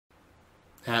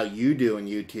How you doing,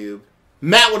 YouTube?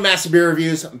 Matt with Massive Beer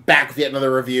Reviews. I'm back with yet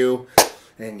another review.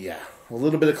 And yeah, a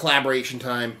little bit of collaboration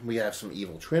time. We have some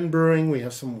Evil Twin Brewing. We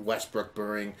have some Westbrook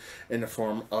Brewing in the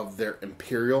form of their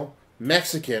Imperial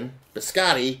Mexican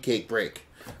Biscotti Cake Break.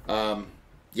 Yeah,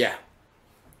 a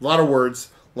lot of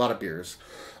words, a lot of beers.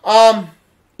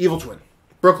 Evil Twin.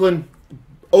 Brooklyn,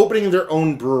 opening their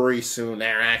own brewery soon.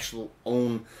 Their actual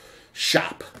own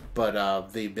shop.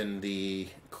 But they've been the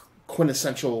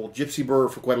quintessential gypsy brewer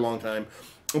for quite a long time.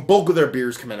 The bulk of their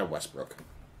beers come out of Westbrook.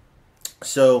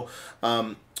 So,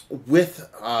 with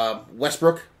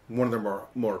Westbrook, one of their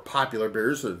more popular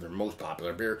beers, or their most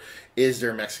popular beer, is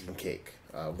their Mexican cake.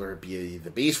 Whether it be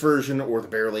the base version or the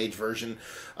barrel-aged version.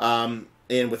 And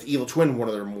with Evil Twin, one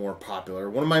of their more popular,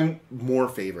 one of my more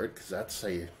favorite, because that's how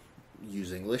you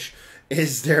use English,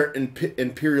 is their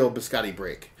Imperial Biscotti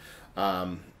Break.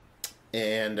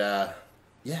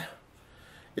 Yeah.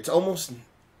 It's almost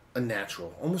a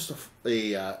natural, almost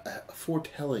a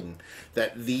foretelling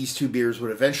that these two beers would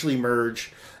eventually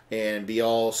merge and be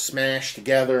all smashed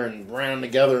together and round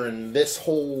together in this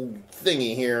whole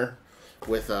thingy here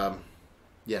with,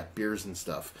 yeah, beers and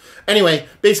stuff. Anyway,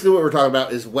 basically what we're talking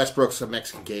about is Westbrook's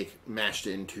Mexican cake mashed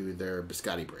into their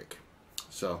Biscotti Break.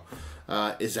 So,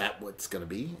 is that what it's going to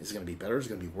be? Is it going to be better? Is it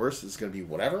going to be worse? Is it going to be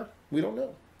whatever? We don't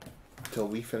know until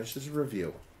we finish this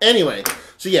review. Anyway,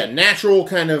 so yeah, natural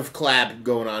kind of collab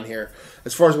going on here.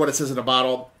 As far as what it says in the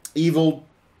bottle, Evil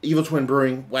Twin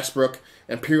Brewing, Westbrook,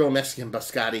 Imperial Mexican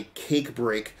Biscotti Cake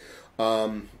Break.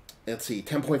 Let's see,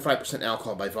 10.5%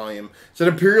 alcohol by volume. It's an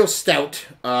Imperial Stout,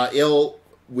 ale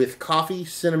with coffee,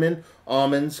 cinnamon,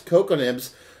 almonds, cocoa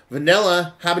nibs,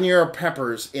 vanilla, habanero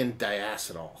peppers, and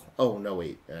diacetyl. Oh, no,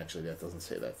 wait. Actually, that doesn't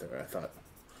say that there. I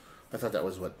thought that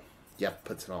was what Yep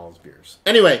puts in all his beers.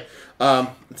 Anyway,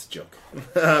 it's a joke.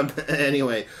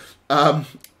 Anyway,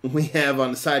 we have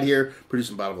on the side here,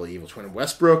 producing bottle of Evil Twin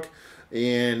Westbrook,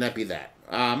 and that be that.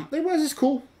 Otherwise, it's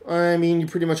cool. I mean, you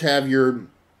pretty much have your,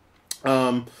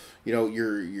 you know,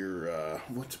 your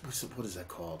what is that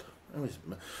called?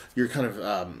 Your kind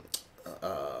of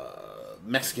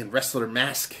Mexican wrestler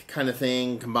mask kind of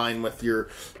thing, combined with your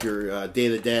Day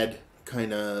of the Dead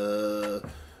kind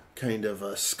of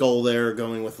a skull there,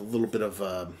 going with a little bit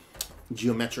of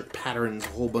geometric patterns, a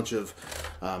whole bunch of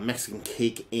Mexican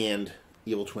cake and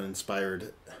Evil Twin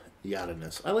inspired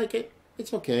yada-ness. I like it.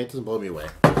 It's okay. It doesn't blow me away.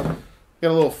 Got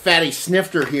a little fatty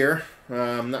snifter here.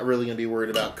 I'm not really going to be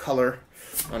worried about color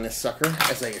on this sucker,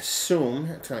 as I assume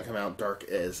it's going to come out dark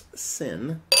as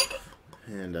sin.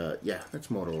 And yeah, that's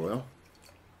motor oil.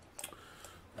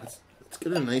 Let's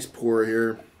get a nice pour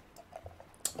here.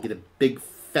 Get a big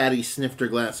fatty snifter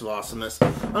glass of awesomeness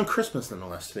on Christmas,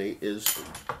 nonetheless. Today is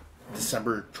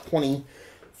December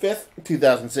 25th,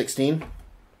 2016.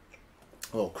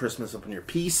 A little Christmas up in your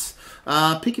piece.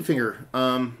 Pinky finger,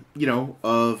 you know,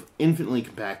 of infinitely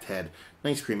compact head.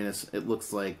 Nice creaminess. It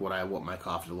looks like what I want my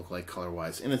coffee to look like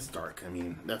color-wise, and it's dark. I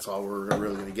mean, that's all we're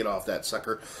really going to get off that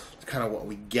sucker. It's kind of what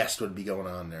we guessed would be going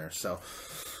on there. So,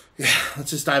 yeah,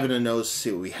 let's just dive into the nose to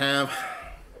see what we have.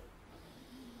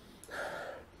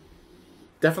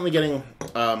 Definitely getting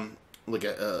like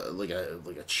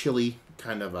a chili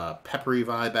kind of peppery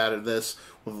vibe out of this,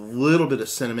 with a little bit of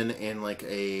cinnamon and like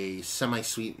a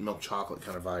semi-sweet milk chocolate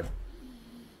kind of vibe.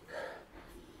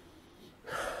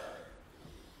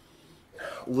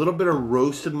 A little bit of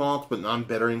roasted malt, but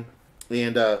non-bittering,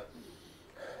 and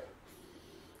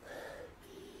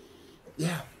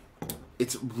yeah,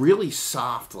 it's really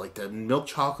soft. Like the milk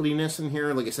chocolatiness in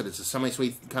here. Like I said, it's a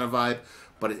semi-sweet kind of vibe.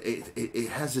 But it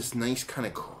has this nice kind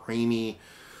of creamy,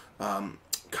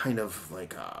 kind of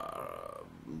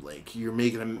like you're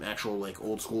making an actual like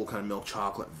old school kind of milk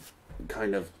chocolate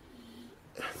kind of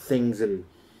things and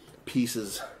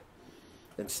pieces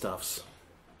and stuffs.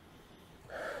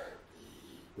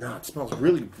 No, it smells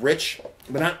really rich,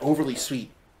 but not overly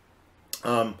sweet.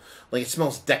 Like it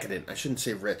smells decadent. I shouldn't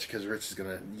say rich, because rich is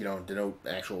gonna, you know, denote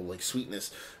actual like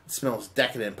sweetness. It smells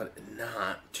decadent, but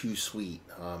not too sweet.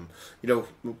 You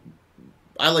know,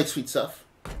 I like sweet stuff.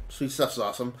 Sweet stuff's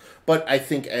awesome, but I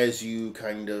think as you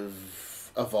kind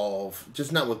of evolve,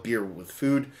 just not with beer, but with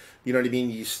food, you know what I mean?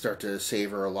 You start to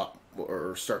savor a lot,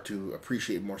 or start to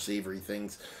appreciate more savory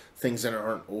things that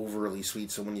aren't overly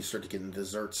sweet. So when you start to get into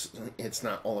desserts, it's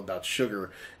not all about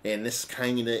sugar, and this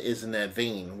kind of is in that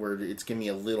vein where it's giving me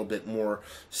a little bit more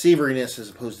savoriness as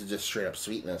opposed to just straight up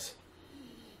sweetness,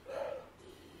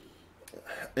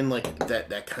 and like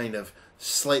that kind of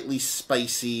slightly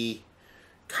spicy,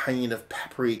 kind of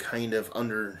peppery, kind of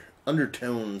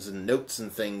undertones and notes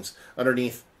and things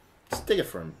underneath. Just dig it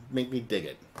for him. Make me dig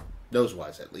it. Nose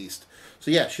wise, at least. So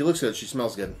yeah, she looks good. She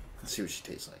smells good. Let's see what she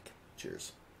tastes like.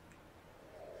 Cheers.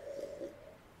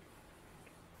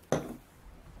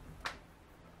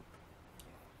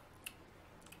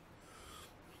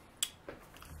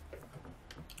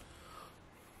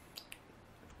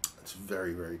 It's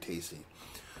very, very tasty.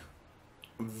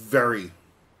 Very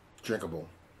drinkable.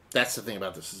 That's the thing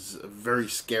about this. It's very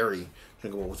scary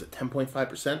drinkable. Was it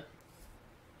 10.5%?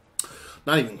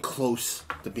 Not even close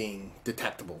to being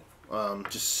detectable.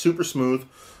 Just super smooth.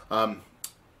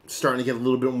 Starting to get a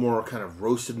little bit more kind of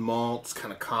roasted malts,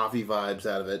 kind of coffee vibes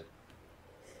out of it.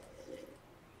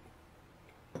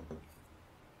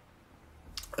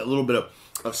 A little bit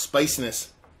of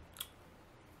spiciness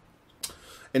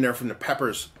in there from the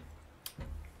peppers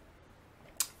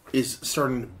is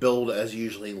starting to build as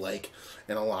usually like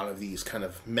in a lot of these kind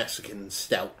of Mexican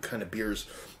stout kind of beers,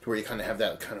 where you kind of have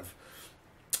that kind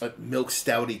of milk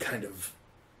stouty kind of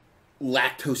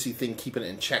lactosey thing keeping it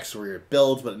in check, so where it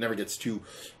builds but it never gets too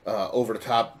over the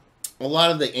top. A lot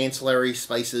of the ancillary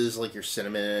spices like your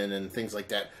cinnamon and things like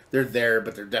that, they're there,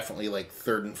 but they're definitely like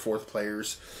third and fourth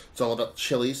players. It's all about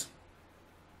chilies,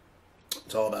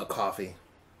 it's all about coffee,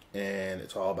 and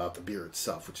it's all about the beer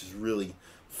itself, which is really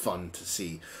fun to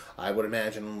see. I would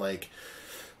imagine, like,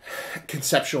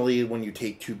 conceptually, when you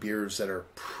take two beers that are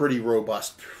pretty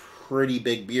robust, pretty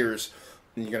big beers,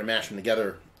 and you're going to mash them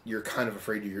together, you're kind of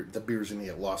afraid the beer's going to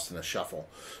get lost in a shuffle.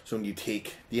 So when you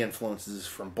take the influences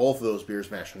from both of those beers,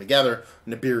 mash them together,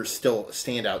 and the beer is still a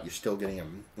standout, you're still getting a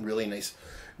really nice,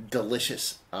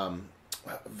 delicious,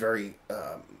 very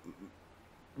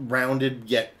rounded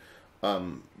yet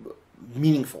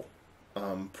meaningful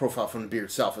profile from the beer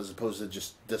itself, as opposed to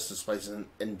just the spices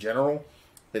in general.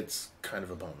 It's kind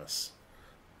of a bonus.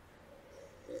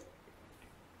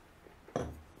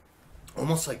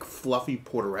 Almost like fluffy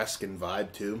porteresque in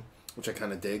vibe too, which I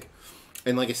kind of dig.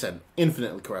 And like I said,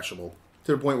 infinitely crushable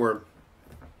to the point where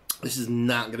this is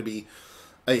not going to be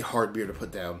a hard beer to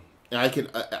put down. And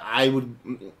I would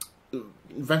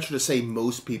venture to say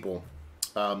most people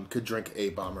could drink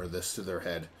a bomber of this to their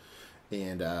head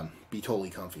and be totally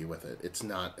comfy with it. It's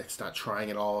not trying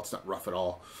at all. It's not rough at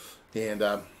all. And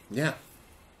yeah,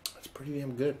 it's pretty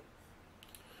damn good.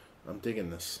 I'm digging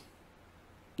this.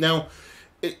 Now,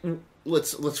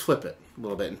 let's flip it a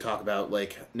little bit and talk about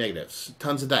like negatives.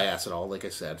 Tons of diacetyl, like I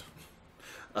said.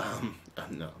 No,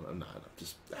 I'm not.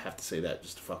 I have to say that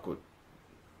just to fuck with.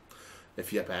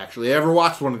 If you actually ever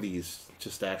watched one of these,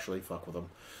 just actually fuck with them.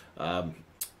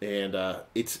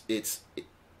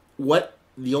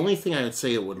 The only thing I would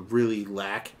say it would really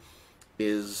lack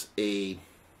is a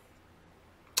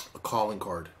calling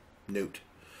card note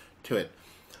to it.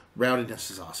 Roundedness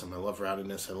is awesome. I love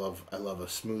roundedness. I love a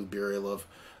smooth beer. I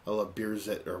love beers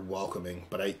that are welcoming.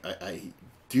 But I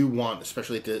do want,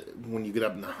 especially when you get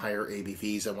up in the higher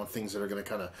ABVs, I want things that are going to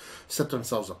kind of set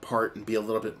themselves apart and be a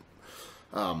little bit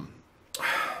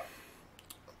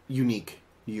unique.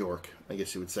 New York, I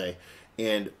guess you would say.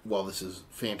 And while this is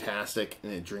fantastic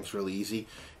and it drinks really easy,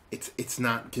 it's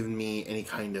not giving me any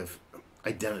kind of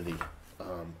identity.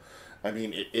 I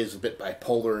mean, it is a bit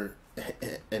bipolar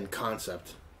in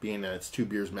concept, being that it's two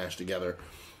beers mashed together.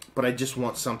 But I just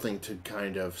want something to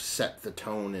kind of set the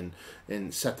tone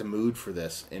and set the mood for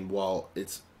this. And while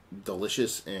it's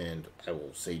delicious, and I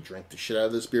will say drink the shit out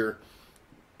of this beer,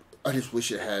 I just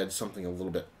wish it had something a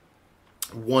little bit,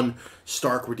 one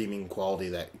stark redeeming quality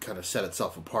that kind of set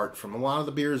itself apart from a lot of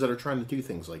the beers that are trying to do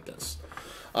things like this.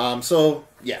 So,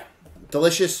 yeah,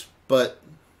 delicious, but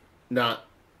not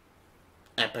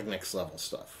epic next level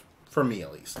stuff, for me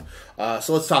at least.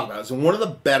 So let's talk about it. So one of the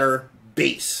better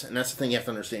base, and that's the thing you have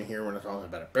to understand here when I'm talking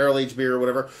about a barrel-aged beer or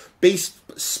whatever, base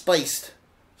spiced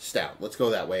stout. Let's go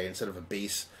that way instead of a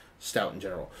base stout in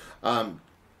general.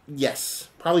 Yes,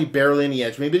 probably barely on the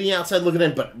edge. Maybe the outside looking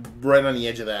in, but right on the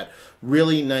edge of that.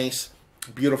 Really nice,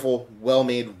 beautiful,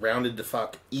 well-made, rounded to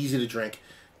fuck, easy to drink.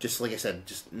 Just like I said,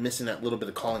 just missing that little bit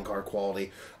of calling card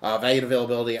quality. Value and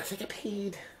availability, I think I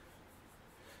paid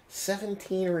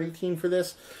 $17 or $18 for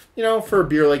this. You know, for a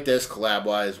beer like this,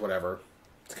 collab-wise, whatever.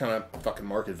 It's kind of fucking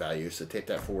market value, so take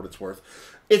that for what it's worth.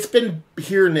 It's been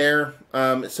here and there,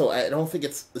 so I don't think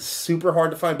it's super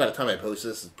hard to find. By the time I post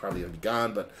this, it's probably going to be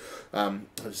gone, but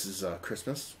this is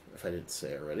Christmas, if I didn't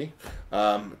say already,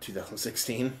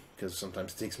 2016, because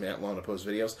sometimes it takes me that long to post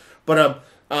videos. But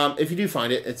if you do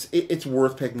find it, it's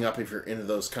worth picking up if you're into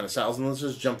those kind of styles. And let's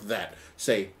just jump to that.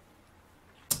 Say,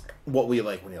 what will you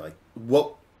like when you like?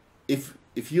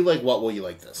 If you like, what will you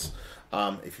like this?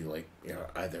 If you like,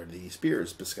 either these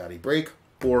beers, Biscotti Break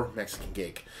or Mexican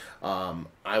Cake.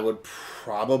 I would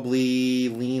probably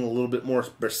lean a little bit more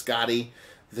Biscotti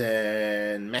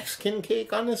than Mexican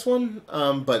cake on this one.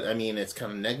 But, I mean, it's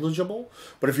kind of negligible.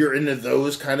 But if you're into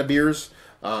those kind of beers,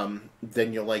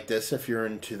 then you'll like this. If you're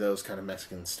into those kind of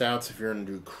Mexican stouts, if you're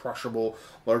into crushable,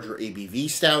 larger ABV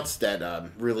stouts that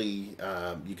really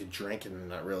you could drink and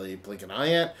not really blink an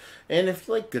eye at. And if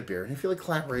you like good beer, and if you like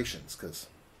collaborations, because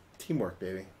teamwork,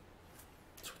 baby.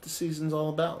 That's what the season's all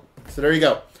about. So there you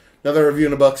go. Another review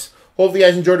in the books. Hopefully you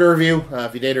guys enjoyed the review.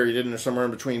 If you did or you didn't or somewhere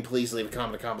in between, please leave a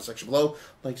comment in the comment section below.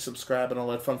 Like, subscribe, and all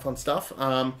that fun stuff.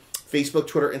 Facebook,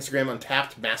 Twitter, Instagram,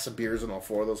 Untapped, massive beers in all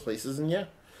 4 of those places. And yeah,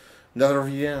 another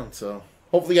review down. So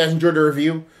hopefully you guys enjoyed the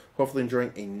review. Hopefully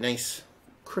enjoying a nice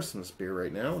Christmas beer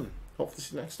right now. And hopefully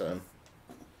see you next time.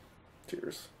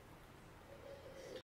 Cheers.